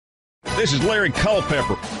This is Larry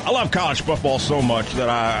Culpepper. I love college football so much that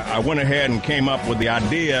I went ahead and came up with the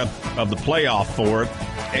idea of the playoff for it.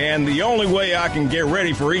 And the only way I can get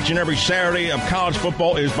ready for each and every Saturday of college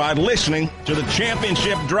football is by listening to the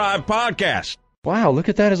Championship Drive podcast. Wow, look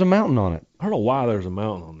at that as a mountain on it. I don't know why there's a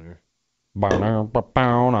mountain on there. North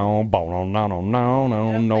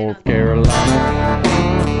Carolina.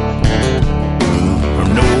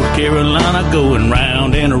 From North Carolina, going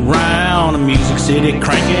round and around, a Music City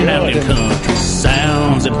cranking out the country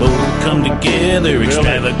sounds that both come together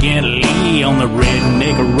extravagantly on the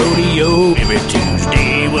Redneck Rodeo. Every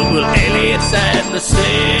Tuesday, what will Elliot's at the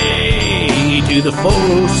say to the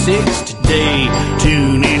 406 today?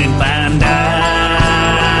 Tune in and find out.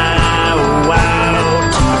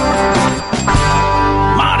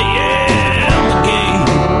 Marty and McGee.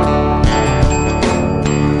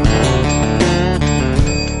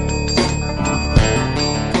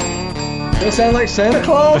 Does it sound like Santa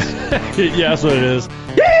Claus? Yeah, that's what it is.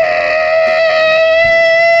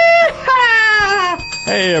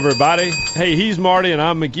 Hey, everybody. Hey, he's Marty, and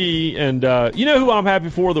I'm McGee. And you know who I'm happy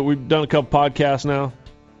for that we've done a couple podcasts now?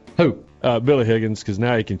 Who? Billy Higgins, because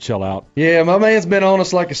now he can chill out. Yeah, my man's been on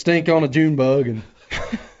us like a stink on a June bug, and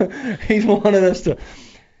he's wanted us to.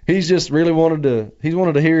 He's just really wanted to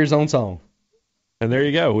hear his own song. And there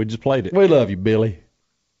you go. We just played it. We love you, Billy.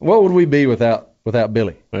 What would we be without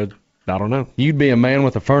Billy? I don't know. You'd be a man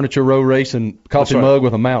with a furniture row racing coffee mug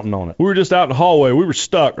with a mountain on it. We were just out in the hallway. We were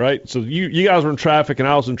stuck, right? So you guys were in traffic, and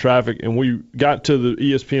I was in traffic, and we got to the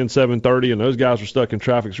ESPN 730, and those guys were stuck in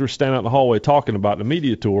traffic. So we were standing out in the hallway talking about the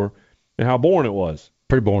media tour and how boring it was.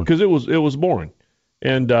 Pretty boring. Because it was boring.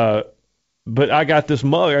 And but I got this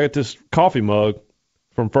mug. I got this coffee mug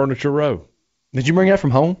from Furniture Row. Did you bring that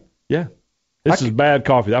from home? Yeah. This is bad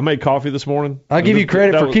coffee. I made coffee this morning. I give you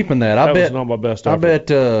credit for keeping that. I bet was not my best effort.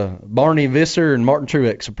 effort. I bet Barney Visser and Martin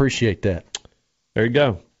Truex appreciate that. There you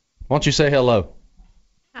go. Why don't you say hello?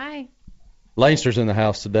 Hi. Leinster's in the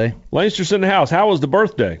house today. Leinster's in the house. How was the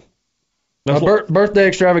birthday? Birthday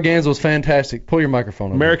extravaganza was fantastic. Pull your microphone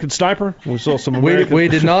over. American Sniper? We saw some American. We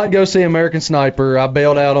did not go see American Sniper. I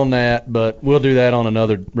bailed out on that, but we'll do that on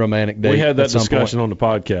another romantic day. We had that discussion on the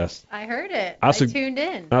podcast. I heard it. I tuned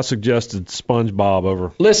in. I suggested SpongeBob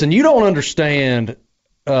over. Listen, you don't understand.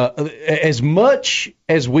 As much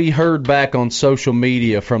as we heard back on social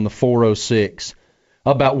media from the 406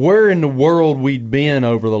 about where in the world we'd been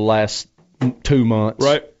over the last 2 months.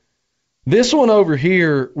 Right. This one over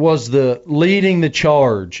here was the leading the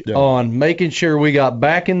charge on making sure we got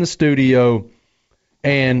back in the studio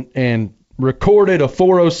and recorded a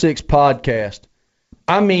 406 podcast.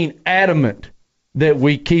 I mean, adamant that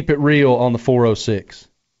we keep it real on the 406.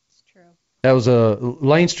 It's true. That was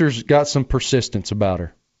Leinster's got some persistence about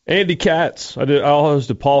her. Andy Katz. I hosted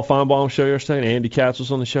the Paul Feinbaum show yesterday, and Andy Katz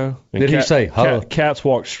was on the show. And Did he say, huh? Katz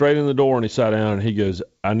walked straight in the door, and he sat down, and he goes,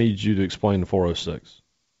 I need you to explain the 406.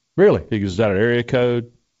 Really? He goes, is that an area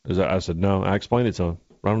code? I said, no. I explained it to him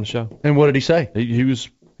right on the show. And what did he say? He was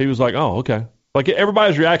like, oh, okay. Like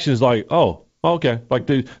everybody's reaction is like, oh, okay. Like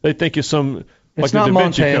they think it's some it's like not the Da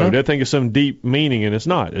Vinci Montana. Code. They think it's some deep meaning, and it's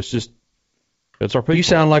not. It's just it's our people. You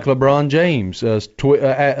sound like LeBron James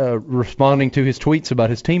responding to his tweets about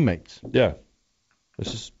his teammates. Yeah.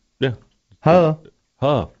 It's just Huh.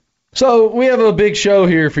 So we have a big show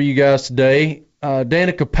here for you guys today.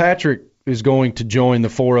 Danica Patrick is going to join the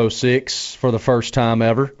 406 for the first time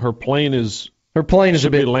ever. Her plane is a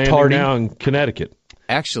bit tardy now in Connecticut.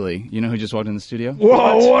 Actually, you know who just walked in the studio?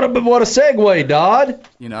 Whoa, what a segue, Dodd.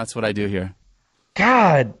 You know, that's what I do here.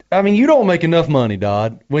 God, I mean, you don't make enough money,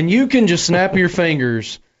 Dodd. When you can just snap your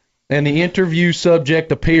fingers and the interview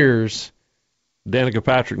subject appears. Danica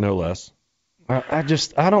Patrick, no less.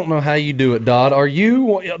 I don't know how you do it, Dodd. Are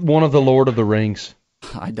you one of the Lord of the Rings?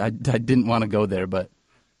 I didn't want to go there, but...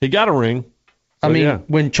 He got a ring. So,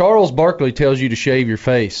 when Charles Barkley tells you to shave your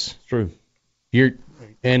face, it's true.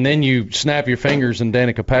 And then you snap your fingers and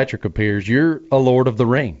Danica Patrick appears, you're a Lord of the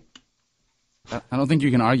Ring. I don't think you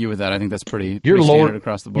can argue with that. I think that's pretty Lord, standard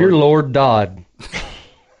across the board. You're Lord Dodd.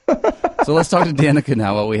 So let's talk to Danica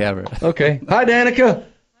now while we have her. Okay. Hi, Danica. Hi.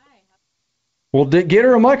 Well, get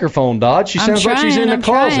her a microphone, Dodd. She sounds like she's in the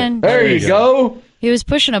closet. Trying. There you go. He was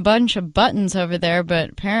pushing a bunch of buttons over there,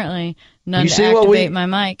 but apparently none to activate my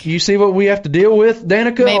mic. You see what we have to deal with,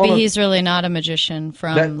 Danica? Maybe he's really not a magician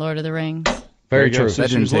from Lord of the Rings. Very true.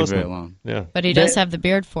 That didn't take very long. Yeah. But he does have the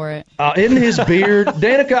beard for it. Isn't his beard...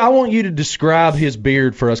 Danica, I want you to describe his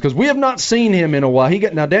beard for us, because we have not seen him in a while.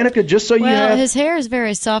 Now, Danica, just so you have... Well, his hair is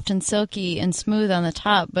very soft and silky and smooth on the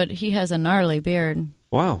top, but he has a gnarly beard.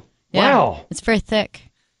 Wow. Yeah, wow. It's very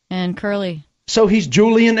thick and curly. So he's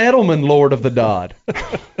Julian Edelman, Lord of the Dodd.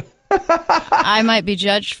 I might be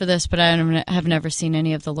judged for this, but I have never seen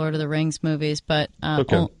any of the Lord of the Rings movies. But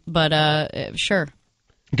sure.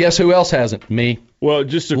 Guess who else hasn't? Me. Well,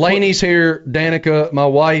 just Laney's here, Danica, my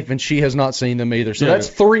wife, and she has not seen them either. So that's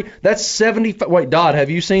 3. That's 75. Wait, Dodd, have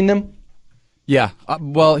you seen them? Yeah.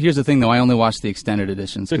 Well, here's the thing, though. I only watched the extended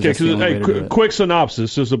editions. Okay, quick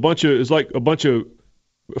synopsis. There's a bunch of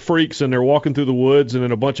freaks, and they're walking through the woods, and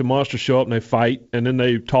then a bunch of monsters show up, and they fight, and then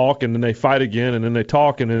they talk, and then they fight again, and then they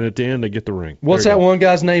talk, and then at the end they get the ring. What's that one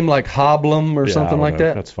guy's name, like Hoblum or something like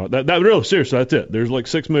that? That's fine. That really, seriously, that's it. There's like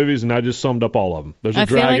 6 movies, and I just summed up all of them. There's a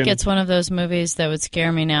dragon. I feel like it's one of those movies that would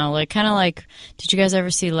scare me now. Like, kind of like, did you guys ever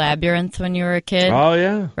see Labyrinth when you were a kid? Oh,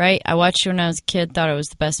 yeah. Right? I watched it when I was a kid, thought it was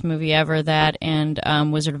the best movie ever, that and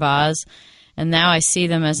Wizard of Oz. And now I see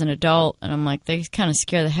them as an adult, and I'm like, they kind of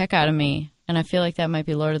scare the heck out of me. And I feel like that might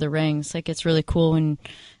be Lord of the Rings. Like, it's really cool,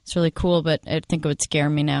 but I think it would scare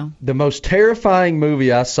me now. The most terrifying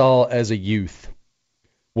movie I saw as a youth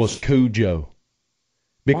was Cujo.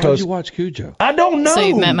 Because why did you watch Cujo? I don't know. So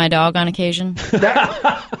you've met my dog on occasion?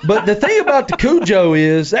 But the thing about the Cujo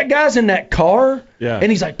is that guy's in that car,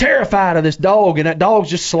 and he's like terrified of this dog, and that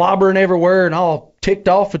dog's just slobbering everywhere and all ticked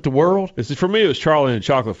off at the world. For me, it was Charlie and the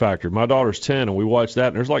Chocolate Factory. My daughter's 10, and we watched that,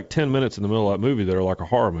 and there's like 10 minutes in the middle of that movie that are like a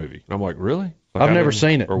horror movie. And I'm like, really? Like, I've never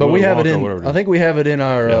seen it, but we have it in. I think we have it in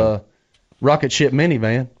our rocket ship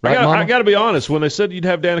minivan. Right, I got to be honest. When they said you'd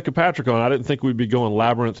have Danica Patrick on, I didn't think we'd be going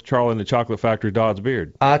Labyrinth, Charlie and the Chocolate Factory, Dodd's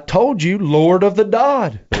Beard. I told you, Lord of the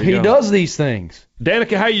Dodd. He does these things.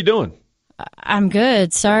 Danica, how you doing? I'm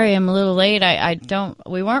good. Sorry, I'm a little late.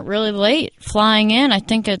 We weren't really late flying in. I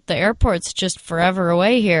think at the airport's just forever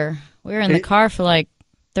away here. We were in the car for like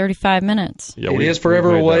 35 minutes. Yeah, it is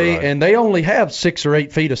forever away, and they only have 6 or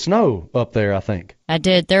 8 feet of snow up there, I think.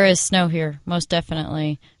 There is snow here, most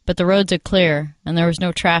definitely. But the roads are clear, and there was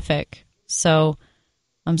no traffic. So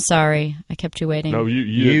I'm sorry. I kept you waiting. No,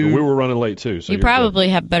 we were running late, too. So you probably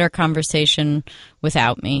have better conversation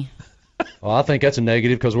without me. Well, I think that's a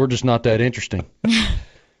negative because we're just not that interesting.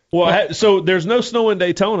 Well, so there's no snow in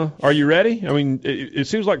Daytona. Are you ready? I mean, it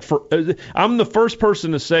seems like I'm the first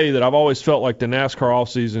person to say that I've always felt like the NASCAR off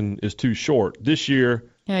season is too short. This year,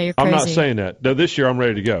 yeah, you're crazy. I'm not saying that. No, this year I'm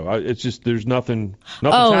ready to go. It's just there's nothing.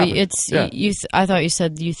 Oh, happening. I thought you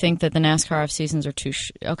said you think that the NASCAR off seasons are too.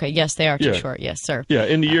 Okay, yes, they are too short. Yes, sir. Yeah,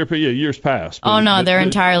 in the years past. Oh no, they're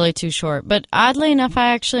entirely too short. But oddly enough, I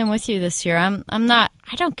actually am with you this year. I'm not.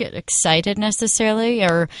 I don't get excited necessarily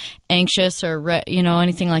or anxious or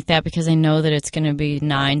anything like that because I know that it's going to be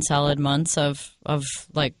 9 solid months of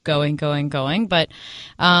like going. But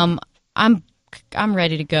I'm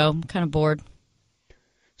ready to go. I'm kind of bored.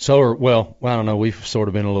 Well, I don't know. We've sort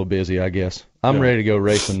of been a little busy, I guess. I'm ready to go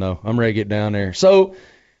racing, though. I'm ready to get down there. So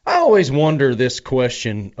I always wonder this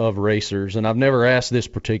question of racers, and I've never asked this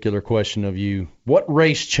particular question of you. What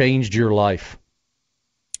race changed your life?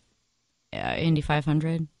 Indy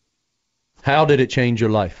 500. How did it change your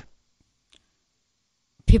life?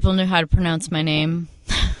 People knew how to pronounce my name.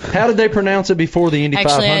 How did they pronounce it before the Indy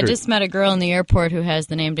 500? Actually, I just met a girl in the airport who has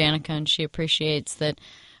the name Danica, and she appreciates that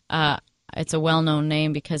it's a well-known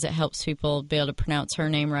name because it helps people be able to pronounce her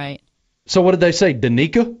name right. So what did they say?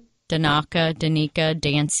 Danica,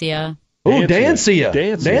 Dancia. Oh, Dancia.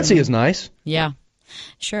 Dancia is nice. Yeah,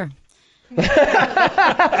 sure.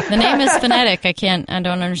 The name is phonetic. I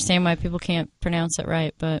don't understand why people can't pronounce it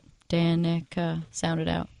right, but Danica sounded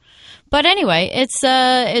out. But anyway, it's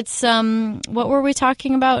what were we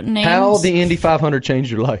talking about? Names? How the Indy 500 changed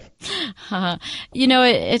your life?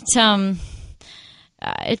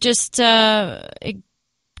 It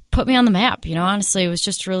put me on the map. Honestly, it was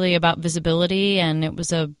just really about visibility, and it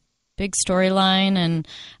was a big storyline, and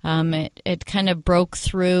it kind of broke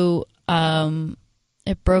through.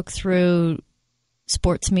 It broke through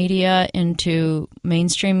sports media into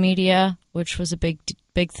mainstream media, which was a big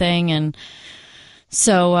thing, and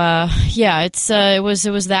so it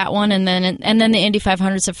was that one, and then the Indy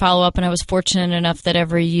 500s to follow up, and I was fortunate enough that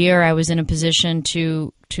every year I was in a position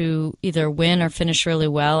to either win or finish really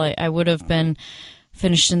well. I would have been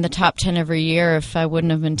finished in the top 10 every year if I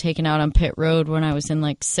wouldn't have been taken out on pit road when I was in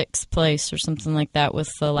like 6th place or something like that with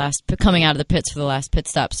the last coming out of the pits for the last pit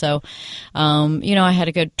stop. So, I had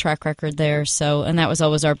a good track record there. So, and that was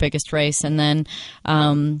always our biggest race. And then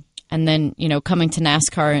coming to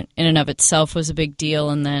NASCAR in and of itself was a big deal.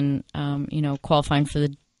 And then, qualifying for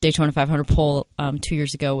the Daytona 500 pole 2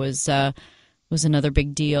 years ago was another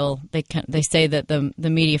big deal. They say that the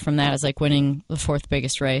media from that is like winning the 4th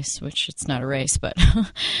biggest race, which it's not a race, but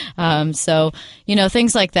so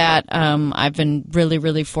things like that. I've been really,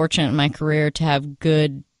 really fortunate in my career to have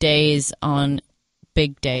good days on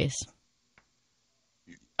big days.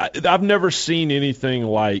 I've never seen anything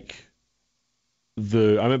like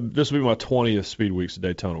this will be my 20th Speed Weeks at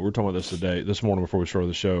Daytona. We were talking about this morning before we started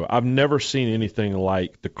the show. I've never seen anything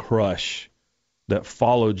like the crush that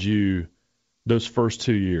followed you those first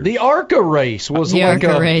 2 years. The ARCA race was the like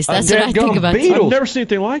ARCA race. That's what I think about. I've never seen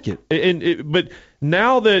anything like it. But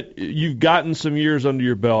now that you've gotten some years under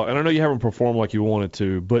your belt, and I know you haven't performed like you wanted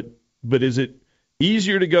to, but is it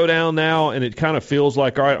easier to go down now, and it kind of feels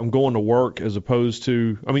like, all right, I'm going to work, as opposed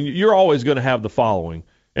to, I mean, you're always going to have the following,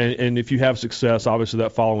 and if you have success, obviously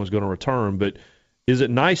that following is going to return, but is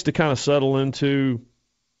it nice to kind of settle into,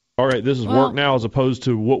 all right, this is work now, as opposed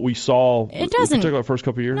to what we saw, particularly the first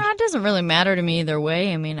couple of years? No, it doesn't really matter to me either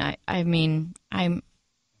way. I mean,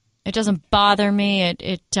 it doesn't bother me.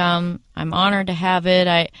 I'm honored to have it.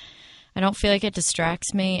 I don't feel like it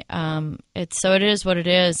distracts me. It is what it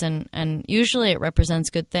is, and usually it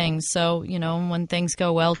represents good things. So, when things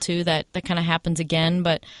go well too, that kind of happens again.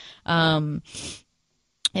 But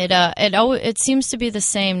it seems to be the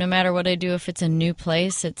same no matter what I do. If it's a new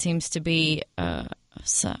place, it seems to be.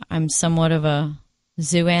 I'm somewhat of a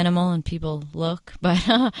zoo animal, and people look, but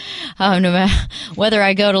no matter whether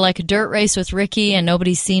I go to like a dirt race with Ricky and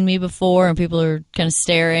nobody's seen me before and people are kind of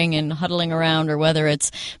staring and huddling around, or whether it's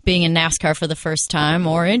being in NASCAR for the first time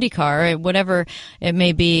or IndyCar, whatever it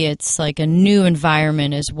may be, it's like a new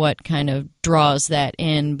environment is what kind of draws that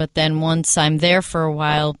in. But then once I'm there for a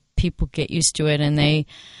while, people get used to it, and they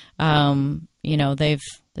they've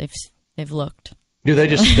looked. Do they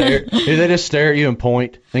just stare? Do they just stare at you and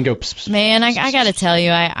point and go? Pss, pss, Man, I got to tell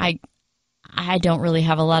you, I don't really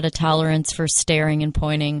have a lot of tolerance for staring and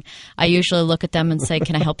pointing. I usually look at them and say,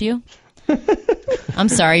 "Can I help you?" I'm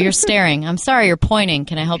sorry, you're staring. I'm sorry, you're pointing.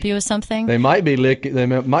 Can I help you with something? They might be looking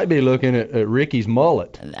at Ricky's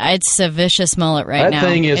mullet. It's a vicious mullet right now. That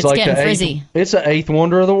thing is it's like getting frizzy. It's the eighth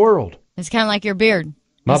wonder of the world. It's kind of like your beard.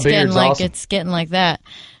 My beard's awesome. It's getting like that.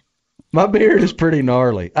 My beard is pretty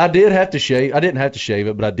gnarly. I didn't have to shave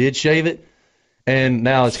it, but I did shave it, and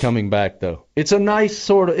now it's coming back though. It's a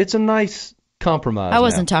nice compromise. I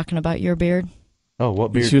wasn't talking about your beard. Oh,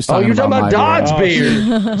 what beard? You're talking about Dodd's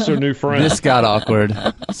beard. It's our new friend. This got awkward.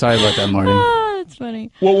 Sorry about that, Marty. That's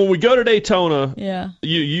funny. Well, when we go to Daytona, yeah,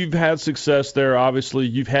 you've had success there. Obviously,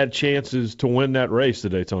 you've had chances to win that race, the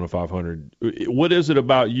Daytona 500. What is it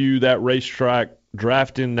about you, that racetrack,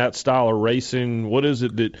 drafting that style of racing? What is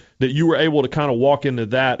it that you were able to kind of walk into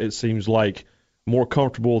that, it seems like, more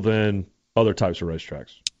comfortable than other types of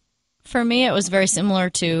racetracks? For me, it was very similar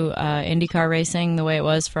to IndyCar racing, the way it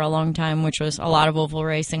was for a long time, which was a lot of oval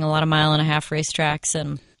racing, a lot of mile-and-a-half racetracks.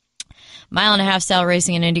 And mile-and-a-half style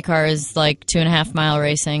racing in IndyCar is like 2.5-mile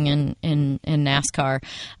racing in NASCAR.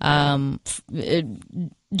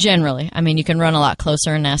 Generally, I mean, you can run a lot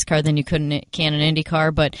closer in NASCAR than you can in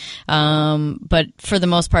IndyCar, but for the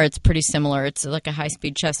most part, it's pretty similar. It's like a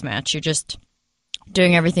high-speed chess match. You're just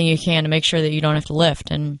doing everything you can to make sure that you don't have to lift,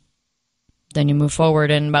 and then you move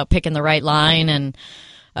forward. And about picking the right line and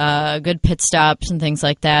good pit stops and things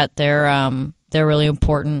like that, they're really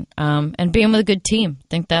important. And being with a good team, I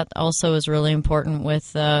think that also is really important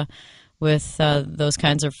with those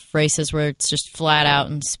kinds of races where it's just flat out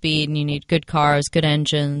and speed, and you need good cars, good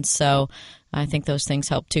engines. So I think those things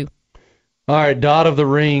help too. All right, Dot of the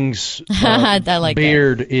Rings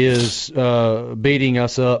beard that is beating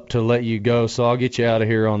us up to let you go, so I'll get you out of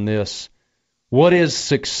here on this. What is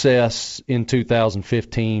success in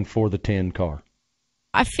 2015 for the 10 car?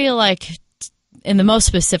 I feel like in the most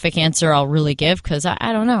specific answer I'll really give, because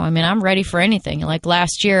I don't know. I mean, I'm ready for anything. Like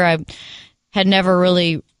last year, I had never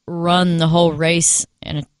really run the whole race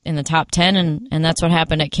in the top 10, and that's what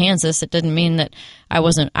happened at Kansas. It didn't mean that I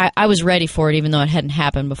wasn't. I was ready for it, even though it hadn't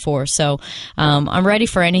happened before. So I'm ready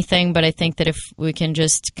for anything, but I think that if we can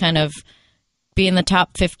just kind of be in the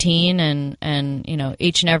top 15 and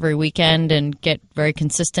each and every weekend and get very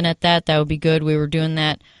consistent at that would be good. We were doing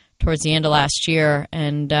that towards the end of last year,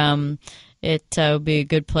 and it would be a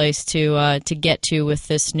good place to get to with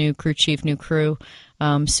this new crew chief, new crew,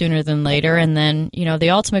 sooner than later. And then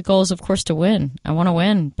the ultimate goal is, of course, to win. I want to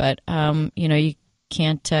win, but you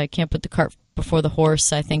can't put the cart before the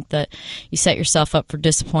horse. I think that you set yourself up for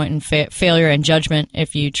disappointment, failure, and judgment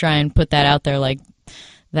if you try and put that out there. Like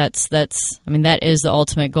that is the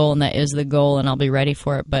ultimate goal, and that is the goal, and I'll be ready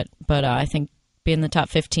for it. But I think being in the top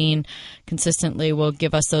 15 consistently will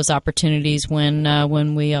give us those opportunities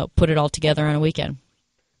when we put it all together on a weekend.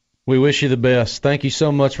 We wish you the best. Thank you so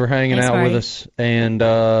much for hanging Thanks, out Marty. with us, and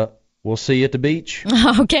we'll see you at the beach.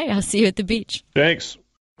 Okay, I'll see you at the beach. Thanks.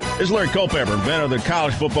 This is Larry Culpepper, inventor of the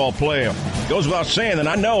college football playoff. Goes without saying that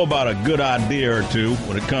I know about a good idea or two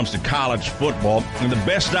when it comes to college football. And the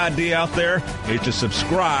best idea out there is to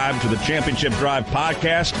subscribe to the Championship Drive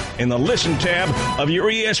podcast in the Listen tab of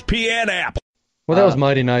your ESPN app. Well, that was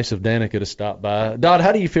mighty nice of Danica to stop by. Dodd,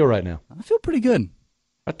 how do you feel right now? I feel pretty good.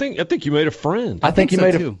 I think you made a friend. I think you so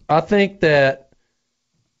made too. I think that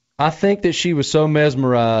she was so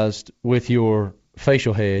mesmerized with your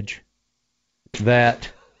facial hedge that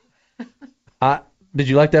did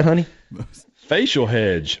you like that, honey? Facial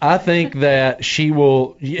hedge. I think that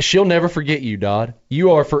she'll never forget you, Dodd.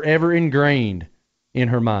 You are forever ingrained in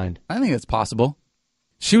her mind. I think it's possible.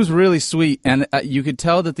 She was really sweet, and you could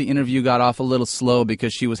tell that the interview got off a little slow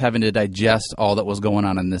because she was having to digest all that was going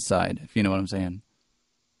on this side, if you know what I'm saying.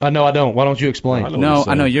 No, I don't. Why don't you explain?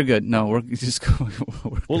 I know you're good. No, we're just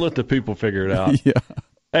we'll let the people figure it out. Yeah.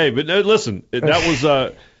 Hey, but no, listen, that was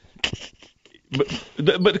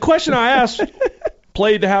but the question I asked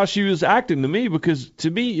played to how she was acting to me, because to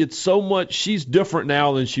me it's so much she's different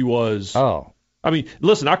now than she was. Oh. I mean,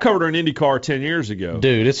 listen, I covered her in IndyCar 10 years ago.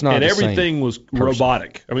 Dude, it's not and the everything same was person.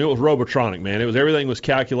 robotic. I mean, it was robotronic, man. Everything was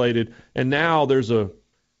calculated, and now there's a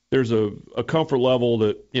comfort level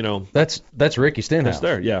that, you know. That's Ricky Stenhouse. That's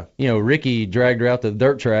there, yeah. You know, Ricky dragged her out to the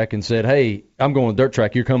dirt track and said, "Hey, I'm going to the dirt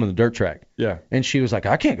track. You're coming to the dirt track." Yeah. And she was like,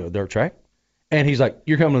 "I can't go to the dirt track." And he's like,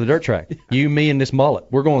 "You're coming to the dirt track. You, me, and this mullet.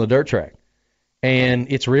 We're going to the dirt track." And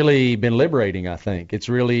it's really been liberating, I think. It's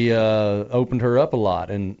really opened her up a lot.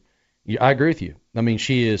 And I agree with you. I mean,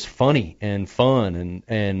 she is funny and fun,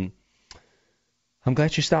 and I'm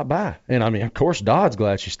glad she stopped by. And, I mean, of course, Dodd's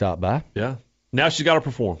glad she stopped by. Yeah. Now she's got to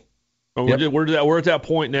perform. Yep. We're at that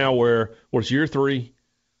point now where it's year 3,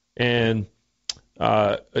 and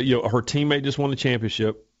her teammate just won the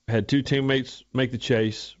championship, had 2 teammates make the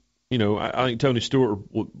chase. You know, I think Tony Stewart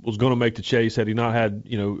was going to make the chase had he not had,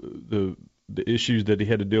 you know, the issues that he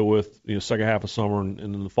had to deal with, you know, second half of summer and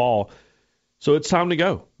in the fall. So it's time to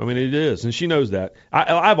go. I mean, it is, and she knows that.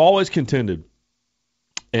 I've always contended,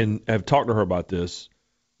 and have talked to her about this,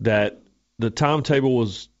 that the timetable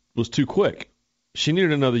was too quick. She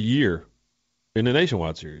needed another year in the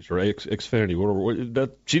Nationwide Series or Xfinity, whatever.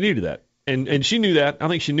 That she needed that, and she knew that. I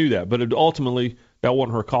think she knew that, but ultimately that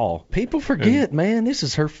wasn't her call. People forget, man. This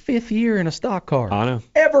is her 5th year in a stock car. I know.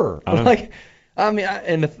 Ever. I know. Like, I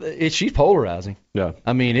mean, she's polarizing. Yeah.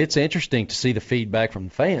 I mean, it's interesting to see the feedback from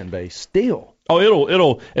the fan base still. Oh,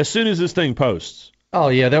 it'll as soon as this thing posts. Oh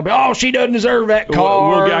yeah, they'll be. Oh, she doesn't deserve that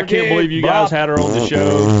car. I can't believe you guys had her on the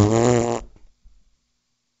show.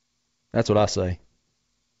 That's what I say.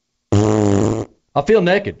 I feel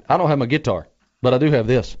naked. I don't have my guitar, but I do have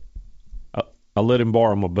this. I let him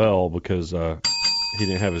borrow my bell because he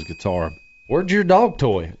didn't have his guitar. Where's your dog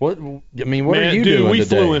toy? What are you doing we today?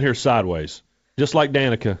 flew in here sideways, just like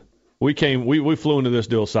Danica. We flew into this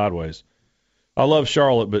deal sideways. I love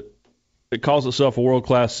Charlotte, but it calls itself a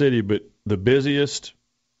world-class city, but the busiest,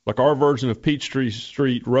 like our version of Peachtree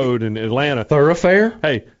Street Road in Atlanta. Thoroughfare?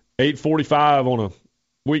 Hey, 8:45 on a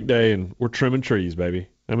weekday, and we're trimming trees, baby.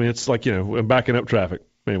 I mean, it's like, you know, we're backing up traffic.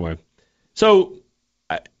 Anyway, so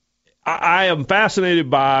I am fascinated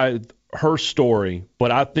by her story,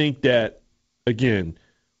 but I think that, again,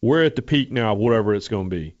 we're at the peak now of whatever it's going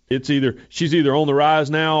to be. She's either on the rise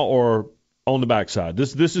now or on the backside.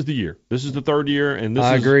 This is the year. This is the 3rd year, and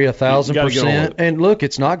I agree 1,000%. And look,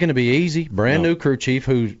 it's not going to be easy. Brand new crew chief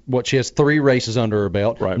she has 3 races under her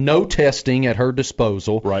belt. Right. No testing at her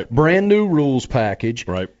disposal. Right. Brand new rules package.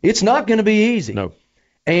 Right. It's not going to be easy. No.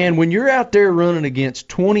 And when you're out there running against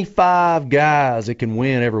 25 guys that can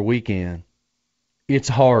win every weekend, it's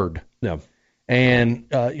hard. No. And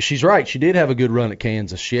she's right. She did have a good run at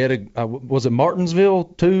Kansas. She had was it Martinsville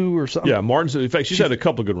too or something? Yeah, Martinsville. In fact, she's had a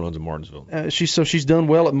couple of good runs in Martinsville. She's done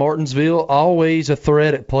well at Martinsville. Always a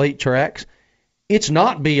threat at plate tracks. It's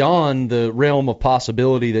not beyond the realm of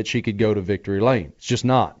possibility that she could go to victory lane. It's just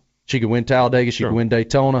not. She could win Talladega. She could win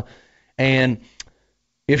Daytona. And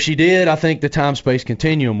if she did, I think the time-space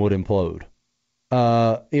continuum would implode.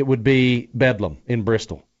 It would be bedlam in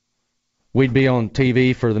Bristol. We'd be on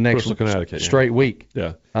TV for the next straight week.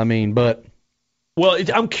 Yeah. I mean, but. Well,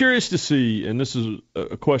 I'm curious to see, and this is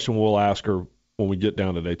a question we'll ask her when we get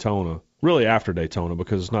down to Daytona, really after Daytona,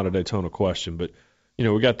 because it's not a Daytona question. But, you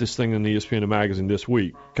know, we got this thing in the ESPN magazine this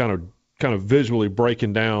week, kind of visually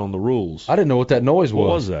breaking down the rules. I didn't know what that noise was.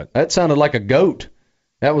 What was that? That sounded like a goat.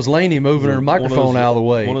 That was Laney moving her microphone out of the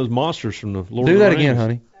way. One of those monsters from the Lord of the Rings. Do that again,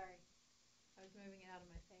 honey. Sorry. I was moving it out of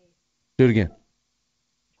my face. Do it again.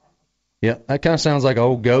 Yeah, that kind of sounds like an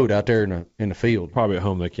old goat out there in the field. Probably at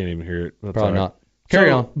home they can't even hear it. That's Probably all right. not.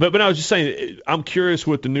 Carry on. But I was just saying, I'm curious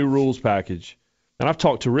with the new rules package. and I've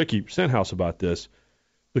talked to Ricky Stenhouse about this,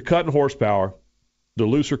 the cut in horsepower, the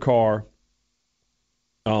looser car,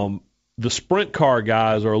 the sprint car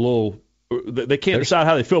guys are a little – they can't decide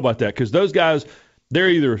how they feel about that because those guys, they're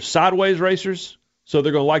either sideways racers, so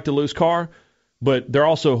they're going to like the loose car, but they're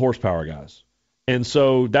also horsepower guys. And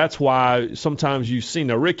so that's why sometimes you've seen –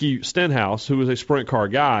 now, Ricky Stenhouse, who was a sprint car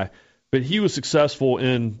guy – but he was successful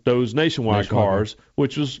in those nationwide cars,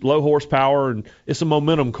 which was low horsepower, and it's a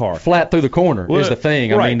momentum car. Flat through the corner is the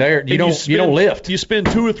thing. Right. I mean, you don't lift. You spend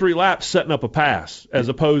 2 or 3 laps setting up a pass, as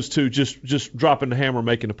opposed to just dropping the hammer,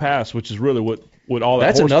 making a pass, which is really what all that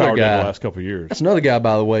That's horsepower another did guy. the last couple of years. That's another guy,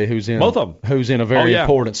 by the way, who's in Both of them. Who's in a very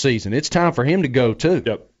important season. It's time for him to go too.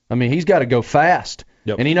 Yep. I mean, he's got to go fast,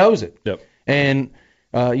 and he knows it. Yep. And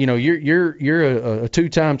you're a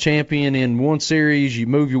 2-time champion in one series. You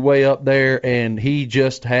move your way up there, and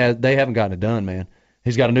they haven't gotten it done, man.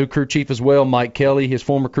 He's got a new crew chief as well, Mike Kelly. His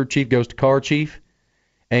former crew chief goes to car chief,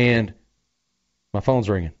 and my phone's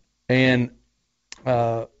ringing. And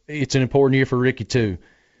it's an important year for Ricky too.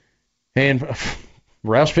 And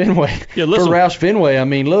Roush Fenway. Yeah, listen. For Roush Fenway, I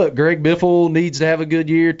mean, look, Greg Biffle needs to have a good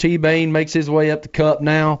year. T-Bane makes his way up the Cup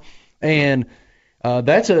now, and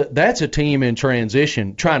that's a team in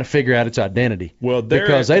transition trying to figure out its identity. Well,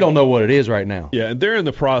 because they don't know what it is right now. Yeah, and they're in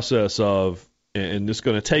the process of, and it's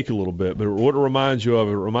going to take a little bit, but what it reminds you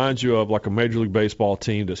of like a Major League Baseball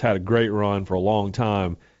team that's had a great run for a long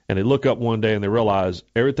time, and they look up one day and they realize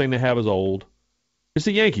everything they have is old. It's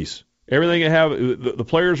the Yankees. Everything they have, the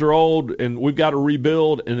players are old, and we've got to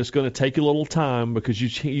rebuild, and it's going to take a little time because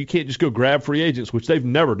you can't just go grab free agents, which they've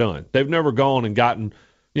never done. They've never gone and gotten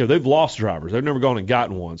 – they've lost drivers. They've never gone and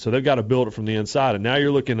gotten one. So they've got to build it from the inside. And now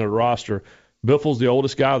you're looking at a roster. Biffle's the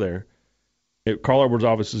oldest guy there. Carl Edwards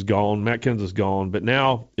obviously is gone. Matt Kenseth's is gone. But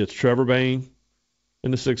now it's Trevor Bayne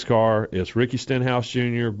in the 6 car. It's Ricky Stenhouse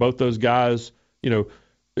Jr. Both those guys,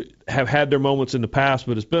 have had their moments in the past,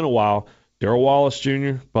 but it's been a while. Darrell Wallace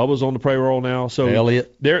Jr. Bubba's on the payroll now. So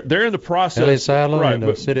Elliott. They're in the process. Elliott Sadler right, and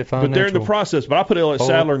the City Financial. But they're in the process. But I put Elliott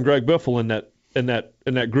Sadler and Greg Biffle in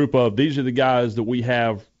that group of these are the guys that we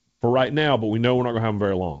have for right now, but we know we're not going to have them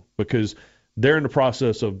very long because they're in the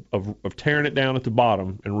process of tearing it down at the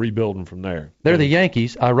bottom and rebuilding from there. They're the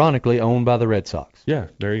Yankees, ironically owned by the Red Sox. Yeah,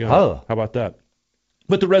 there you go. Oh. How about that?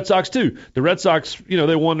 But the Red Sox too. The Red Sox,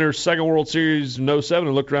 they won their second World Series in 07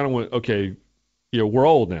 and looked around and went, okay, we're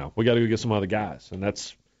old now. We got to go get some other guys, and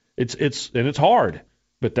it's hard,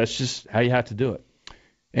 but that's just how you have to do it.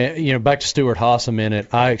 And, back to Stewart Haas a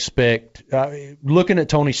minute. I expect, looking at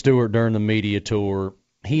Tony Stewart during the media tour,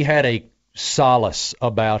 he had a solace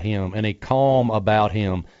about him and a calm about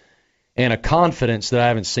him and a confidence that I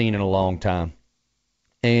haven't seen in a long time.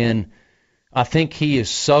 And I think he is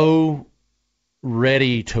so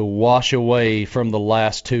ready to wash away from the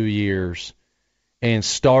last 2 years and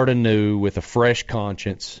start anew with a fresh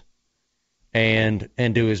conscience and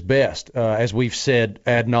do his best. As we've said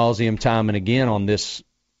ad nauseum time and again on this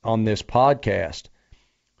podcast,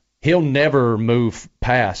 he'll never move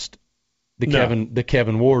past the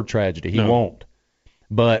Kevin Ward tragedy. He won't.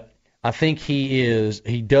 But I think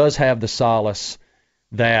he does have the solace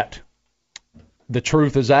that the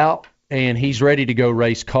truth is out and he's ready to go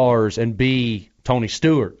race cars and be Tony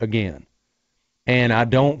Stewart again. And I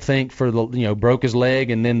don't think broke his leg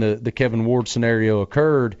and then the Kevin Ward scenario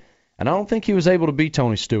occurred, and I don't think he was able to be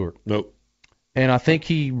Tony Stewart. Nope. And I think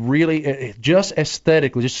he really, just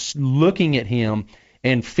aesthetically, just looking at him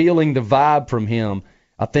and feeling the vibe from him,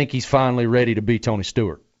 I think he's finally ready to be Tony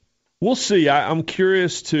Stewart. We'll see. I'm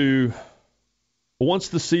curious to, once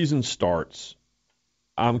the season starts,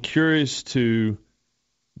 I'm curious to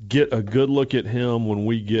get a good look at him when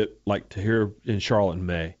we get to here in Charlotte in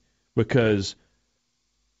May, because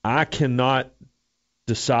I cannot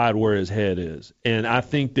decide where his head is. And I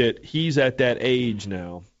think that he's at that age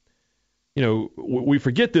now. We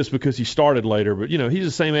forget this because he started later, but, he's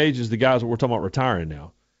the same age as the guys that we're talking about retiring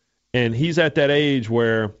now. And he's at that age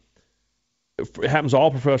where it happens to all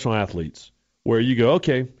professional athletes, where you go,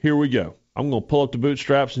 okay, here we go. I'm going to pull up the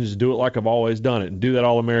bootstraps and just do it like I've always done it and do that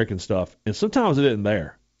All-American stuff. And sometimes it isn't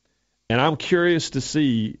there. And I'm curious to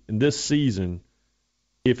see in this season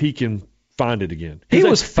if he can find it again. He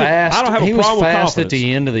was fast. I don't have a problem with confidence. He was fast at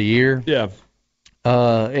the end of the year. Yeah.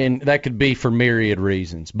 And that could be for myriad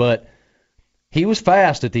reasons. But he was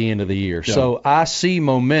fast at the end of the year. Yeah. So I see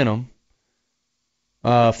momentum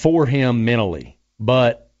for him mentally.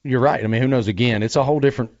 But you're right. I mean, who knows? Again, it's a whole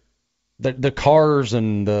different the cars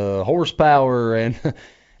and the horsepower, and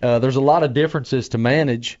there's a lot of differences to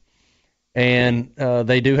manage. And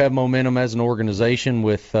they do have momentum as an organization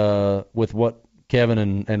with what Kevin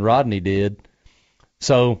and Rodney did.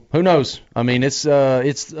 So who knows? I mean, it's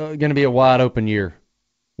going to be a wide open year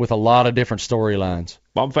with a lot of different storylines.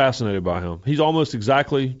 I'm fascinated by him. He's almost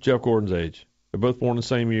exactly Jeff Gordon's age. They're both born the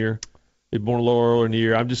same year. They're born a little earlier in the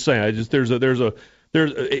year. I'm just saying. There's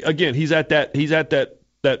again. He's at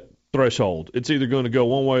that threshold. It's either going to go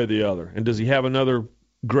one way or the other. And does he have another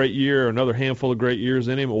great year, another handful of great years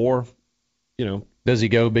in him, or does he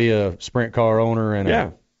go be a sprint car owner and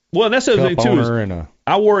yeah? Well, and that's the other thing too. Is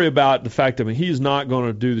I worry about the fact that he's not going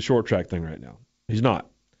to do the short track thing right now. He's not,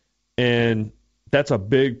 and that's a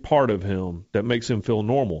big part of him that makes him feel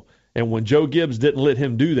normal. And when Joe Gibbs didn't let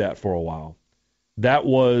him do that for a while,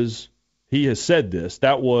 he has said this,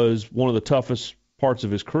 that was one of the toughest parts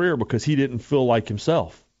of his career because he didn't feel like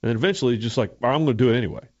himself. And then eventually he's just like, I'm going to do it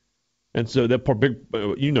anyway. And so that part, a big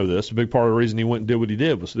part of the reason he went and did what he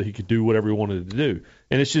did was so that he could do whatever he wanted to do.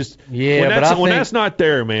 And it's just, when that's not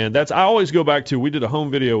there, man, I always go back to, we did a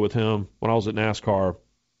home video with him when I was at NASCAR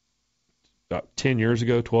about 10 years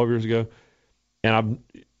ago, 12 years ago. And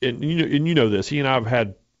you know this, he and I have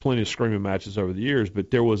had plenty of screaming matches over the years,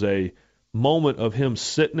 but there was a moment of him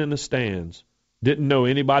sitting in the stands, didn't know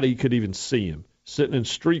anybody could even see him, sitting in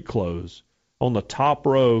street clothes on the top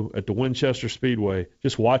row at the Winchester Speedway,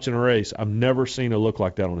 just watching a race. I've never seen a look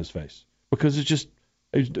like that on his face because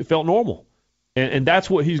it felt normal. And that's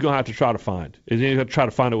what he's going to have to try to find. He's going to try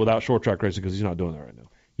to find it without short track racing because he's not doing that right now.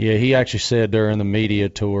 Yeah, he actually said during the media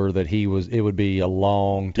tour that it would be a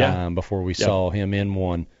long time before we saw him in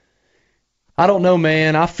one. I don't know,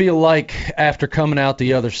 man. I feel like after coming out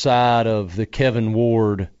the other side of the Kevin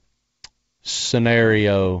Ward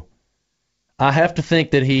scenario, I have to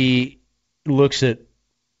think that he looks at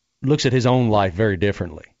his own life very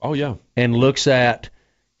differently. Oh, yeah. And looks at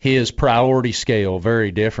his priority scale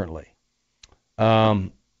very differently.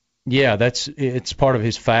 It's part of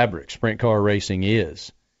his fabric, sprint car racing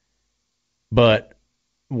is. But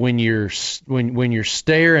when you're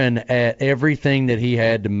staring at everything that he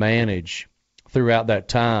had to manage throughout that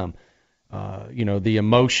time, the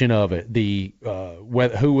emotion of it,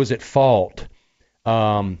 who was at fault,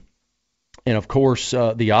 and of course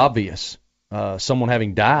the obvious, someone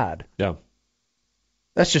having died. Yeah,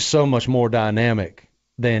 that's just so much more dynamic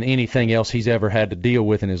than anything else he's ever had to deal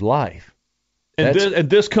with in his life. And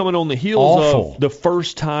this coming on the heels of the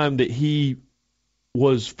first time that he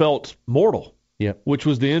felt mortal. Yeah. Which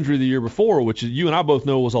was the injury the year before, which you and I both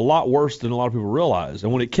know was a lot worse than a lot of people realize.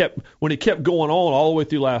 And when it kept going on all the way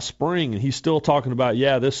through last spring, and he's still talking about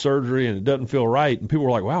this surgery and it doesn't feel right, and people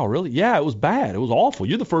were like, "Wow, really? Yeah, it was bad. It was awful."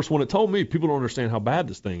 You're the first one that told me. People don't understand how bad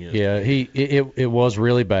this thing is. Yeah, it was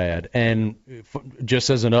really bad. And just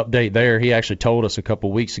as an update, there, he actually told us a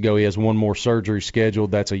couple weeks ago he has one more surgery scheduled.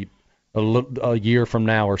 That's a year from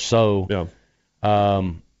now or so. Yeah.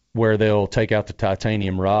 Where they'll take out the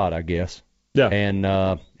titanium rod, I guess. Yeah,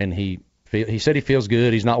 and he said he feels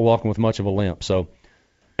good. He's not walking with much of a limp. So,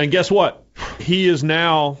 and guess what? He is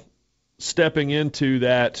now stepping into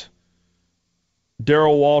that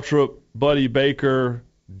Darrell Waltrip, Buddy Baker,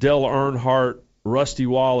 Dale Earnhardt, Rusty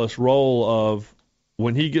Wallace role of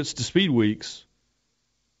when he gets to Speed Weeks,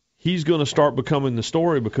 he's going to start becoming the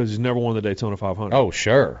story because he's never won the Daytona 500. Oh,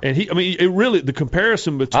 sure. And the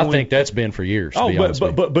comparison between. I think that's been for years.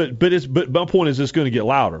 But my point is it's going to get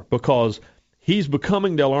louder because he's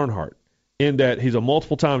becoming Dale Earnhardt in that he's a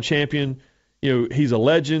multiple-time champion. He's a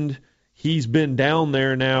legend. He's been down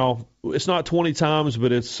there now. It's not 20 times,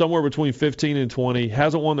 but it's somewhere between 15 and 20.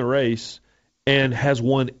 Hasn't won the race and has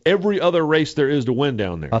won every other race there is to win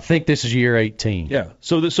down there. I think this is year 18. Yeah.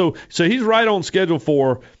 So he's right on schedule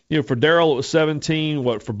for. For Darrell, it was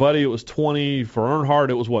 17. For Buddy, it was 20. For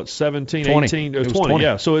Earnhardt, it was 17, 20. 18. It was 20.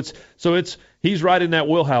 Yeah. So he's right in that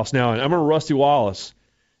wheelhouse now. And I remember Rusty Wallace.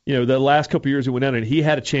 The last couple of years he went down and he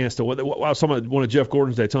had a chance to win. One of Jeff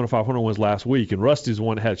Gordon's Daytona 500 wins last week, and Rusty's the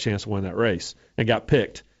one that had a chance to win that race and got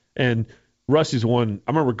picked. And Rusty's the one.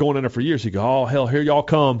 I remember going in there for years. He'd go, "Oh hell, here y'all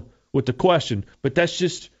come with the question." But that's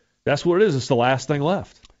what it is. It's the last thing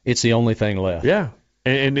left. It's the only thing left. Yeah.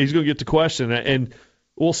 And he's going to get the question and.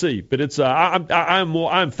 We'll see, but it's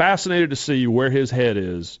I'm fascinated to see where his head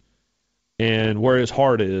is, and where his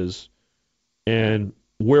heart is, and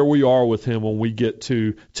where we are with him when we get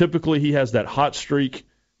to. Typically, he has that hot streak,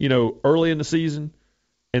 early in the season,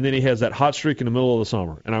 and then he has that hot streak in the middle of the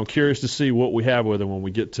summer. And I'm curious to see what we have with him when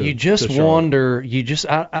we get to. You just to wonder.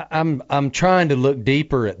 I'm trying to look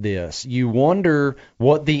deeper at this. You wonder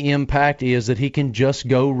what the impact is that he can just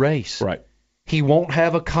go race. Right. He won't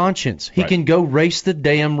have a conscience. He Right. can go race the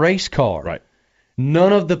damn race car. Right.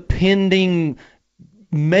 None of the pending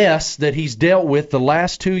mess that he's dealt with the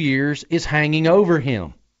last 2 years is hanging over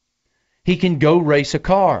him. He can go race a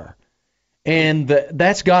car. And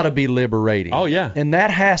that's got to be liberating. Oh, yeah. And that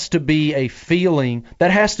has to be a feeling, that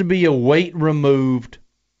has to be a weight removed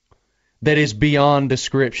that is beyond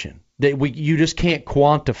description, that you just can't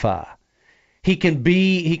quantify. He can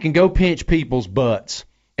go pinch people's butts,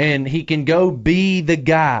 and he can go be the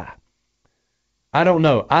guy. I don't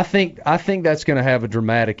know. I think that's going to have a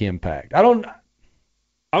dramatic impact. I'm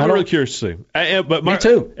really curious to see. Me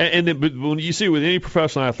too. But when you see with any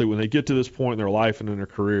professional athlete, when they get to this point in their life and in their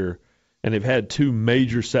career, and they've had 2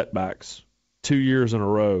 major setbacks 2 years in a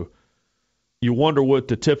row, you wonder what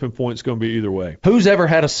the tipping point's going to be either way. Who's ever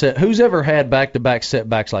had back-to-back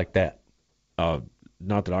setbacks like that? Not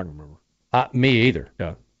that I can remember. Me either.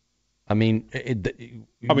 Yeah. I mean,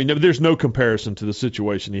 there's no comparison to the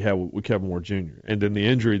situation he had with Kevin Ward Jr. and then the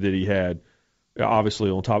injury that he had,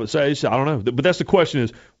 obviously on top of it. So I don't know, but that's the question: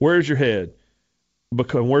 is where's your head?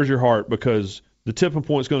 Because where's your heart? Because the tipping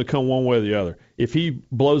point is going to come one way or the other. If he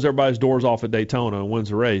blows everybody's doors off at Daytona and wins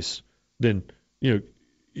the race, then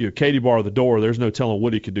Katie bar the door. There's no telling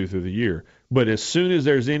what he could do through the year. But as soon as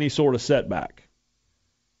there's any sort of setback,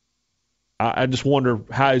 I just wonder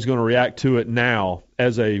how he's going to react to it now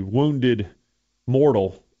as a wounded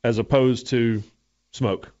mortal, as opposed to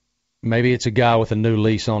smoke. Maybe it's a guy with a new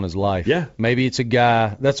lease on his life. Yeah. Maybe it's a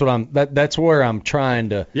guy. That's where I'm trying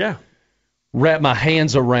to. Yeah. Wrap my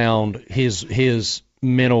hands around his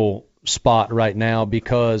mental spot right now,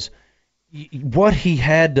 because what he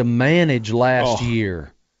had to manage last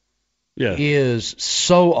year is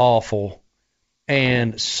so awful,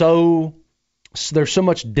 and there's so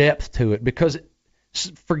much depth to it, because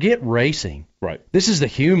forget racing. Right. This is the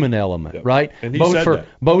human element, right? And he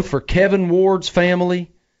both for Kevin Ward's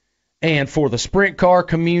family and for the sprint car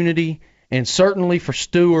community, and certainly for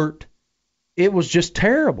Stewart. It was just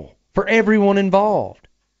terrible for everyone involved.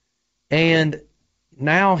 And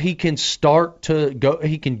now he can start to go,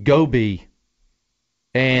 he can go be.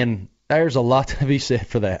 And there's a lot to be said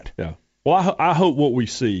for that. Yeah. Well, I hope what we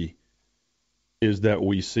see is that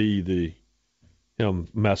we see him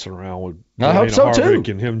messing around with I hope so Harvick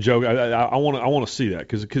too. And him joking. I want to see that,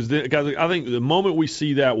 because I think the moment we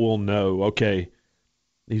see that, we'll know, okay,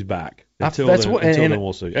 he's back. Until then,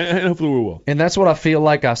 we'll see. And hopefully we will. And that's what I feel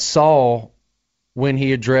like I saw when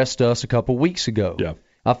he addressed us a couple weeks ago. Yeah.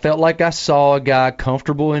 I felt like I saw a guy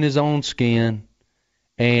comfortable in his own skin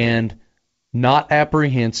and not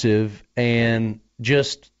apprehensive, and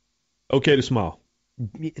just okay to smile.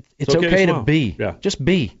 It's okay to be. Yeah. Just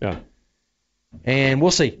be. Yeah. And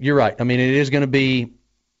we'll see. You're right. I mean, it's going to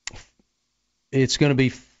be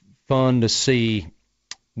fun to see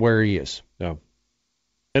where he is. Yeah.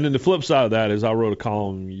 And then the flip side of that is, I wrote a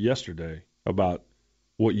column yesterday about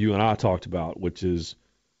what you and I talked about, which is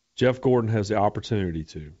Jeff Gordon has the opportunity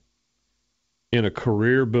to, in a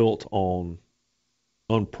career built on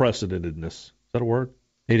unprecedentedness. Is that a word?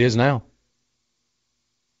 It is now.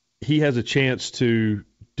 He has a chance to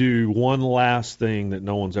do one last thing that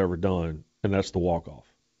no one's ever done, and that's the walk-off.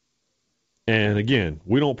 And again,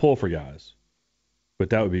 we don't pull for guys,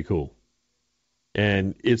 but that would be cool.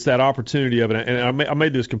 And it's that opportunity of it. And I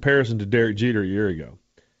made this comparison to Derek Jeter a year ago,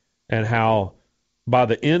 and how by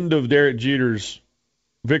the end of Derek Jeter's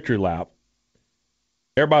victory lap,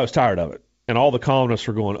 everybody was tired of it. And all the columnists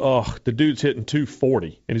were going, the dude's hitting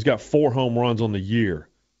 240, and he's got 4 home runs on the year.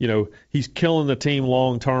 He's killing the team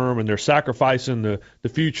long term, and they're sacrificing the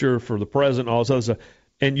future for the present and all this other stuff.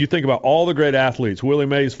 And you think about all the great athletes, Willie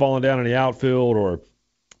Mays falling down in the outfield, or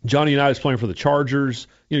Johnny Unitas playing for the Chargers.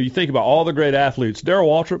 You think about all the great athletes. Darrell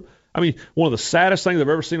Waltrip, one of the saddest things I've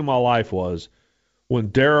ever seen in my life was when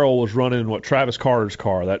Darrell was running Travis Carter's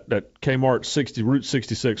car, that Kmart Route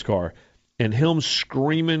 66 car, and him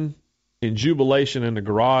screaming in jubilation in the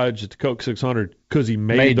garage at the Coke 600 because he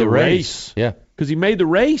made the race. Yeah. Because he made the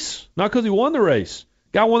race, not because he won the race.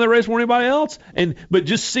 Guy won that race more than anybody else. But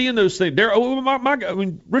just seeing those things,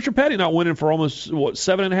 Richard Petty not winning for almost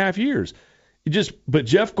 7.5 years. But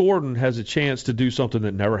Jeff Gordon has a chance to do something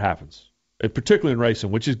that never happens, particularly in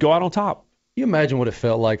racing, which is go out on top. You imagine what it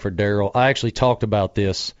felt like for Darrell. I actually talked about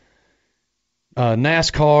this.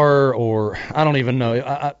 NASCAR, or I don't even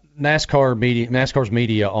know. NASCAR's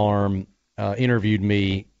media arm interviewed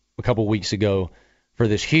me a couple weeks ago for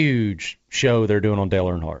this huge show they're doing on Dale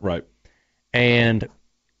Earnhardt. Right. And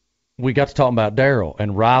we got to talking about Darrell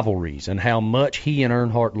and rivalries and how much he and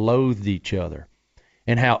Earnhardt loathed each other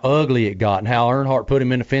and how ugly it got and how Earnhardt put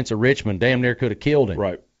him in the fence at Richmond, damn near could have killed him.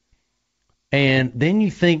 Right. And then you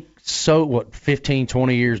think, 15,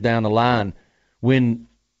 20 years down the line, when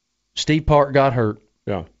Steve Park got hurt,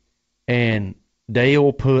 yeah, and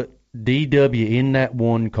Dale put DW in that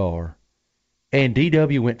one car, and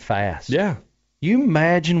DW went fast. Yeah. You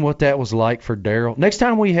imagine what that was like for Darrell? Next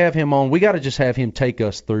time we have him on, we got to just have him take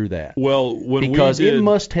us through that. Well, because it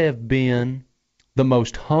must have been the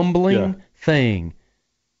most humbling thing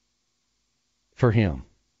for him.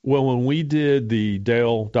 Well, when we did the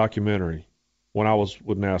Dale documentary, when I was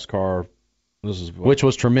with NASCAR, which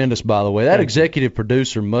was tremendous, by the way. That executive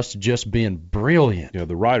producer must have just been brilliant. Yeah,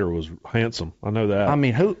 the writer was handsome. I know that. I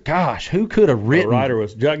mean, who could have written? The writer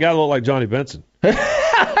was got to look like Johnny Benson.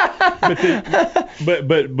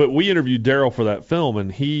 But we interviewed Darrell for that film,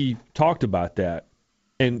 and he talked about that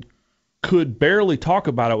and could barely talk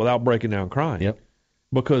about it without breaking down crying. Yep.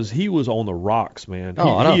 Because he was on the rocks, man.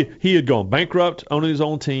 He had gone bankrupt, owning his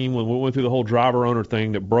own team when we went through the whole driver-owner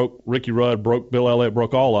thing that broke Ricky Rudd, broke Bill Elliott,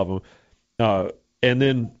 broke all of them. And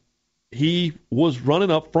then he was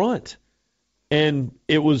running up front. And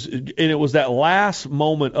it was that last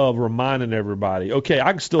moment of reminding everybody, okay,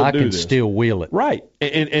 I can still do this. I can still wheel it. Right.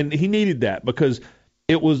 And he needed that because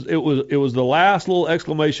it was the last little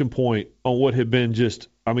exclamation point on what had been just,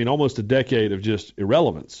 I mean, almost a decade of just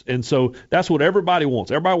irrelevance. And so that's what everybody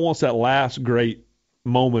wants. Everybody wants that last great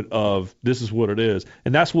moment of this is what it is.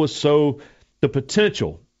 And that's what's the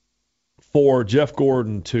potential for Jeff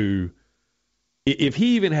Gordon to, if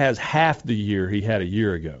he even has half the year he had a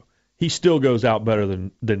year ago, he still goes out better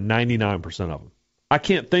than 99% of them. I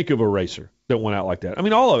can't think of a racer that went out like that. I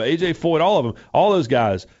mean, all of it, A.J. Foyt, all of them, all those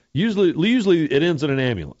guys, usually it ends in an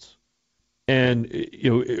ambulance. And,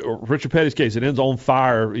 Richard Petty's case, it ends on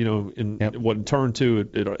fire, in turn 2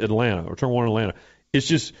 at Atlanta, or turn 1 in Atlanta.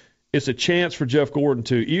 It's a chance for Jeff Gordon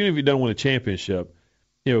to, even if he doesn't win a championship,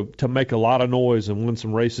 to make a lot of noise and win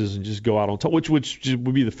some races and just go out on top, which would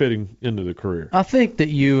be the fitting end of the career. I think that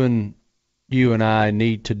you and I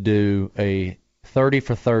need to do a 30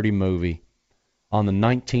 for 30 movie on the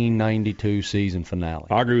 1992 season finale.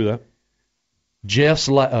 I agree with that. Jeff's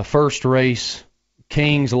first race,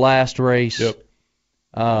 King's last race. Yep.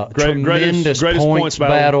 Tremendous points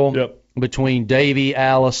battle between Davey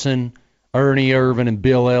Allison, Ernie Irvin, and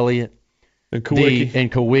Bill Elliott. And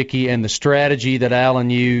Kawicki. And the strategy that Allen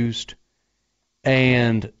used.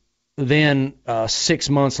 And then 6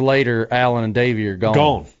 months later, Allen and Davey are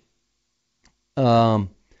gone.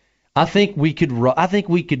 I think we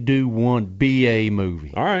could do one BA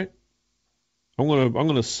movie. All right. I'm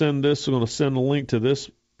gonna send this. I'm gonna send a link to this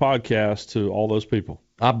podcast to all those people.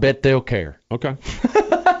 I bet they'll care. Okay.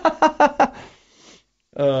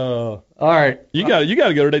 All right. You got to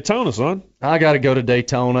go to Daytona, son. I got to go to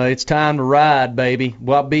Daytona. It's time to ride, baby.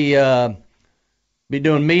 Well, I'll be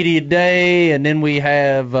doing media day, and then we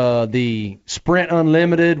have the Sprint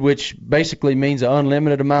Unlimited, which basically means an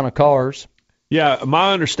unlimited amount of cars. Yeah,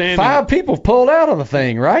 my understanding. 5 people pulled out of the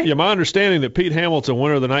thing, right? Yeah, my understanding that Pete Hamilton,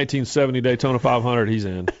 winner of the 1970 Daytona 500, he's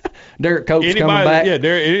in. Derek Coates coming back. Yeah,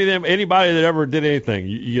 anybody that ever did anything,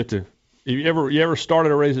 you get to. If you ever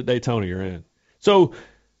started a race at Daytona, you're in. So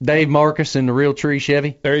Dave Marcus in the Real Tree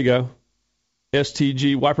Chevy. There you go.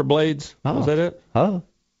 STG Wiper Blades. Oh. Was that it? Oh.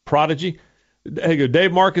 Prodigy. There you go.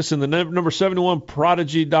 Dave Marcus in the number 71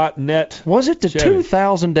 Prodigy.net. Was it the Chevy.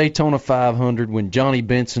 2000 Daytona 500 when Johnny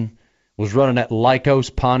Benson was running that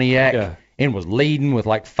Lycos Pontiac and was leading with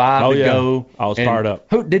like 5 to go? I was fired up.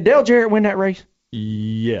 Did Dale Jarrett win that race?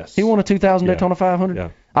 Yes. He won a 2000 Daytona 500? Yeah.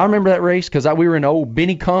 I remember that race because we were in the old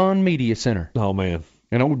Benny Conn Media Center. Oh, man.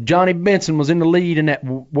 And old Johnny Benson was in the lead in that.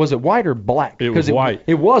 Was it white or black? It was white.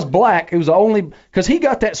 It was black. It was only because he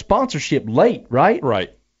got that sponsorship late, right?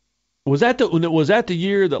 Right. Was that the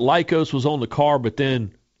year that Lycos was on the car, but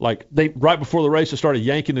then right before the race they started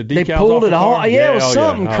yanking the decals they pulled off it the all. car? Yeah, it was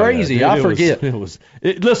something crazy. Dude, I forget.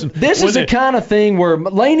 Listen, this is the kind of thing where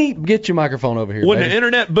Laney, get your microphone over here. When baby. the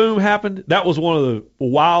internet boom happened, that was one of the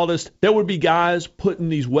wildest. There would be guys putting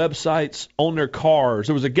these websites on their cars.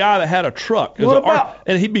 There was a guy that had a truck.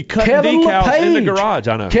 And he'd be cutting Kevin decals LePage. in the garage.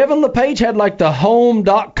 I know. Kevin LePage had like the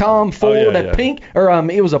home.com Ford, pink, or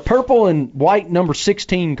it was a purple and white number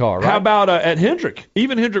 16 car, right? How about at Hendrick?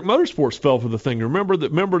 Even Hendrick Motorsports fell for the thing. Remember the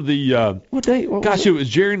what day? Gosh, it was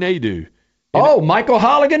Jerry Nadeau.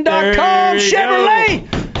 MichaelHolligan.com Chevrolet.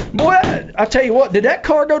 Boy, I tell you what, did that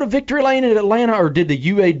car go to Victory Lane in Atlanta, or did the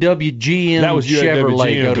UAW GM that was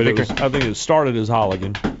Chevrolet UAW go to GM, Victory? I think it started as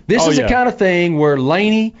Holligan. This is the kind of thing where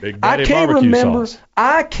Laney, I can't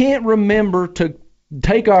remember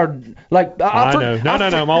take our I know.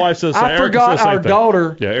 No. My wife says I forgot our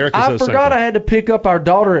daughter. Yeah, Erica I says the same forgot thing. I had to pick up our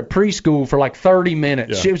daughter at preschool for like 30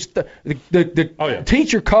 minutes. Yeah. She was the Oh, yeah.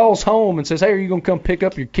 teacher calls home and says, "Hey, are you gonna come pick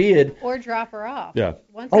up your kid?" Or drop her off. Yeah.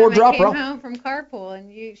 One Or time drop I her came off. home from carpool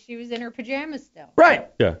and she was in her pajamas still. Right.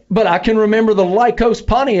 Yeah. But I can remember the Lycos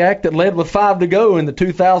Pontiac that led with 5 to go in the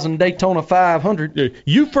 2000 Daytona 500. Yeah,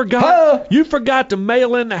 you forgot to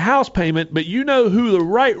mail in the house payment, but you know who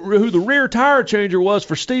the rear tire changer was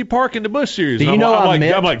for Steve Park in the Busch Series. Do you know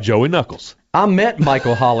I'm like Joey Knuckles. I met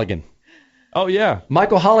Michael Holligan. Oh yeah.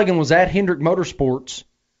 Michael Holligan was at Hendrick Motorsports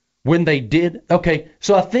when they did. Okay,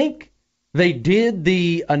 so I think they did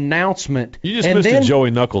the announcement. You just and missed then, a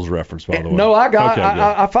Joey Knuckles reference, by the way. No, I got. Okay, good.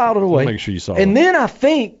 I filed it away. Make sure you saw And it. then I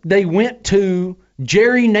think they went to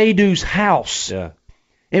Jerry Nadeau's house. Yeah.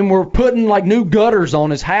 And were putting like new gutters on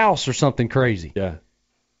his house or something crazy. Yeah.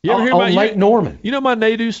 You ever hear on about Lake Norman? You know my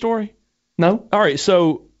Nadeau story? No. All right,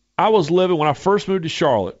 so I was living when I first moved to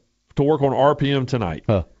Charlotte to work on RPM Tonight,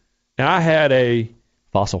 Huh. and I had a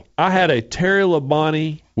Terry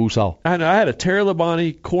Labonte. Woosah. I had a Terry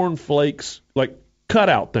Labonte cornflakes like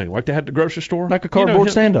cutout thing, like they had at the grocery store, Like a cardboard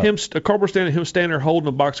stand-up. A cardboard stand-up. Him standing there holding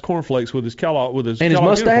a box of cornflakes with his Kellogg And his Kellogg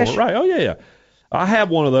mustache? uniform. Right? Oh yeah. I had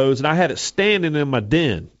one of those, and I had it standing in my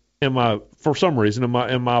den for some reason in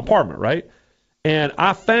my apartment, right? And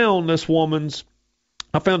I found this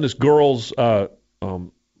girl's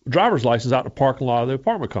driver's license out in the parking lot of the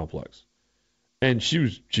apartment complex, and she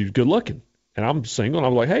was good looking, and I'm single, and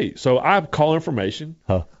I'm like, hey, so I call information,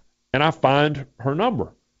 and I find her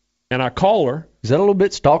number, and I call her. Is that a little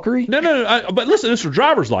bit stalkery? No. But listen, this is her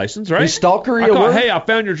driver's license, right? Is stalkery I a call, word? hey, I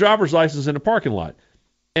found your driver's license in the parking lot.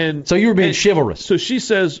 And So you were being chivalrous. So she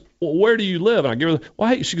says, well, where do you live? And I give her, well,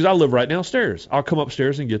 hey, she goes, I live right downstairs. I'll come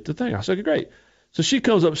upstairs and get the thing. I said, okay, great. So she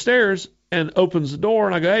comes upstairs and opens the door,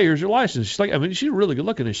 and I go, hey, here's your license. She's like, I mean, she's really good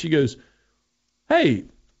looking. And she goes, hey,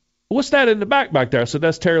 what's that in the back there? I said,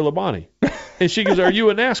 that's Terry Labonte. And she goes, are you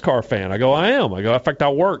a NASCAR fan? I go, I am. I go, in fact, I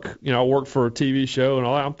work for a TV show and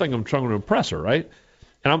all that. I'm thinking I'm trying to impress her, right?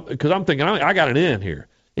 And I'm thinking, I got an in here.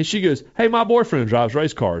 And she goes, hey, my boyfriend drives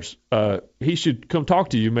race cars. He should come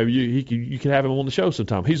talk to you. Maybe you can have him on the show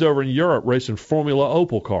sometime. He's over in Europe racing Formula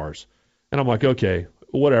Opel cars. And I'm like, okay,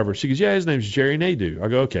 whatever. She goes, yeah, his name's Jerry Nadeau. I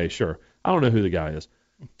go, okay, sure. I don't know who the guy is.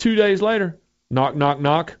 2 days later, knock, knock,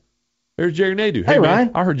 knock. There's Jerry Nadeau. Hey, man,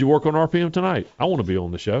 Ryan. I heard you work on RPM Tonight. I want to be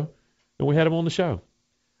on the show. And we had him on the show.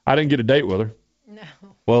 I didn't get a date with her. No.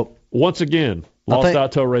 Well, Once again, lost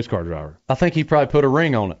out to a race car driver. I think he probably put a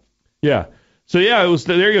ring on it. Yeah. So, yeah, it was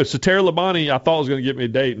there you go. So, Terry Labonte, I thought was going to get me a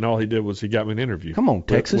date, and all he did was he got me an interview. Come on, with-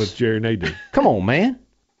 Texas. With Jerry Nadeau. Come on, man.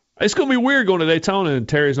 It's going to be weird going to Daytona and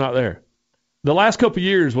Terry's not there. The last couple of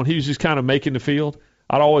years when he was just kind of making the field,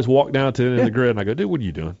 I'd always walk down to the end of the grid, and I go, dude, what are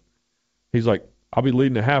you doing? He's like, I'll be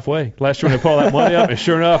leading it halfway. Last year when they put all that money up, and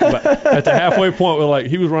sure enough, at the halfway point,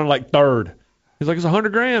 he was running like third. He's like, it's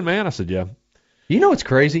 $100,000, man. I said, yeah. You know what's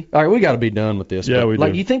crazy? All right, we got to be done with this. Yeah, but, we do.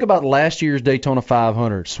 Like, you think about last year's Daytona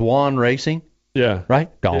 500, Swan Racing, Yeah.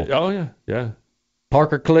 right? Gone. Oh, yeah. Yeah.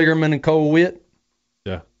 Parker Kligerman and Cole Witt,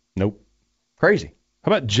 Yeah. nope. Crazy.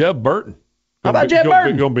 How about Jeb Burton? How about Jeb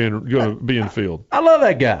Burton? Going to be in the field. I love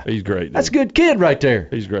that guy. He's great. Dude. That's a good kid right there.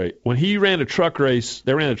 He's great. When he ran a truck race,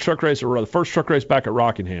 they ran a truck race, or the first truck race back at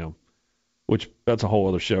Rockingham, which that's a whole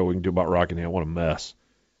other show we can do about Rockingham. What a mess.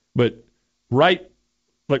 But right,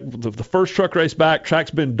 like the first truck race back,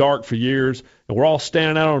 track's been dark for years, and we're all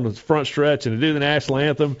standing out on the front stretch, and they do the national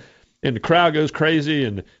anthem, and the crowd goes crazy,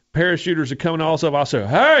 and parachuters are coming all stuff. I say,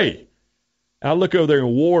 hey! And I look over there,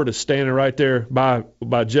 and Ward is standing right there by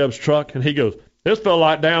Jeb's truck, and he goes, this felt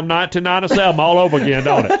like damn 1997 all over again,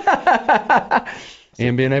 don't it?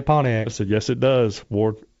 MBNA Pontiac. I said, yes, it does,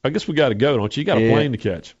 Ward. I guess we got to go, don't you? You got a Yeah. plane to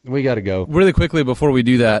catch. We got to go. Really quickly before we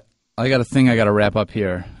do that, I got a thing I got to wrap up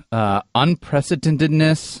here.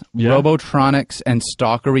 Unprecedentedness, Yeah. robotronics, and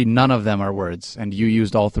stalkery, none of them are words. And you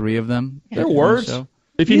used all three of them. They're words. So-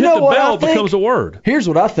 If you, You hit know the what bell, I it think? becomes a word. Here's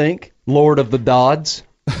what I think, Lord of the Dodds.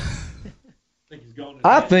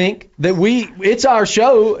 I think that it's our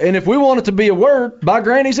show, and if we want it to be a word, by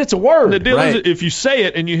grannies, it's a word. The deal Right. is, if you say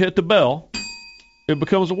it and you hit the bell, it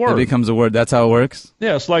becomes a word. It becomes a word. That's how it works.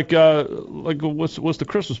 Yeah, it's like what's the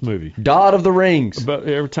Christmas movie? Dodd of the Rings. But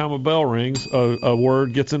every time a bell rings, a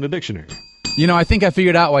word gets in the dictionary. You know, I think I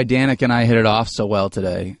figured out why Danica and I hit it off so well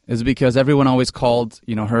today. Is because everyone always called,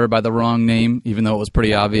 her by the wrong name, even though it was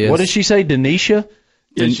pretty obvious. What did she say, Denisha?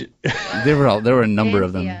 There were a number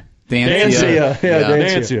of them. Dancia. Dancia. Yeah,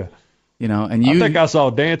 Dancia. Dancia. And you. I think I saw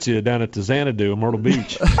Dancia down at the Xanadu in Myrtle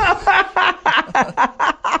Beach.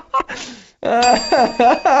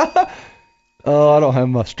 Oh, I don't don't have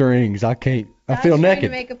my strings. I can't. I feel was trying to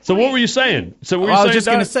naked. make a point. So what were you saying? I was just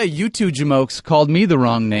going to say, you two jamokes called me the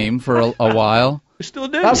wrong name for a while. We still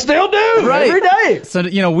do. I still do Right. every day.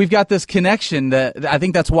 So, we've got this connection that I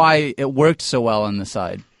think that's why it worked so well on the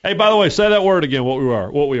side. Hey, by the way, say that word again, what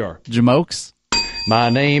we are. Jamokes? My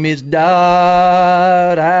name is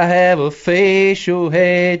Dot. I have a facial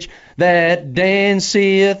hedge that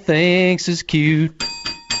Dancia thinks is cute.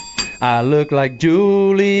 I look like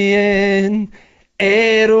Julian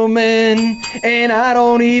Edelman, and I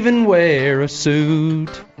don't even wear a suit.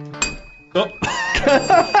 Oh. All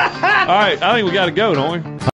right, I think we got to go, don't we?